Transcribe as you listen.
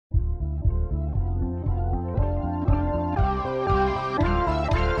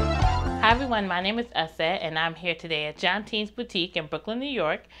Hi everyone, my name is Ose and I'm here today at John Teen's Boutique in Brooklyn, New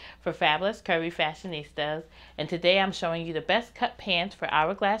York for fabulous curvy fashionistas. And today I'm showing you the best cut pants for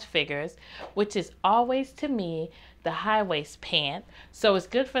hourglass figures, which is always to me the high waist pant. So it's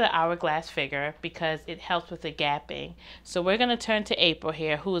good for the hourglass figure because it helps with the gapping. So we're going to turn to April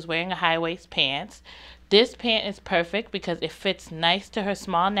here, who is wearing a high waist pants. This pant is perfect because it fits nice to her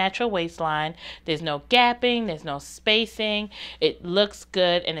small natural waistline. There's no gapping, there's no spacing. It looks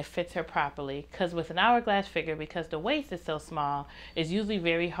good and it fits her properly. Because with an hourglass figure, because the waist is so small, it's usually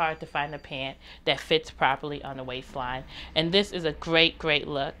very hard to find a pant that fits properly on the waistline. And this is a great, great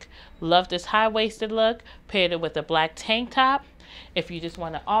look. Love this high-waisted look, paired it with a black tank top. If you just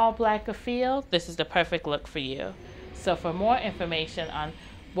want an all black feel, this is the perfect look for you. So for more information on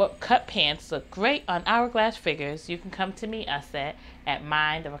what cut pants look great on hourglass figures, you can come to me, Ose, at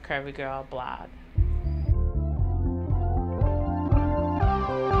Mind of a Curvy Girl blog.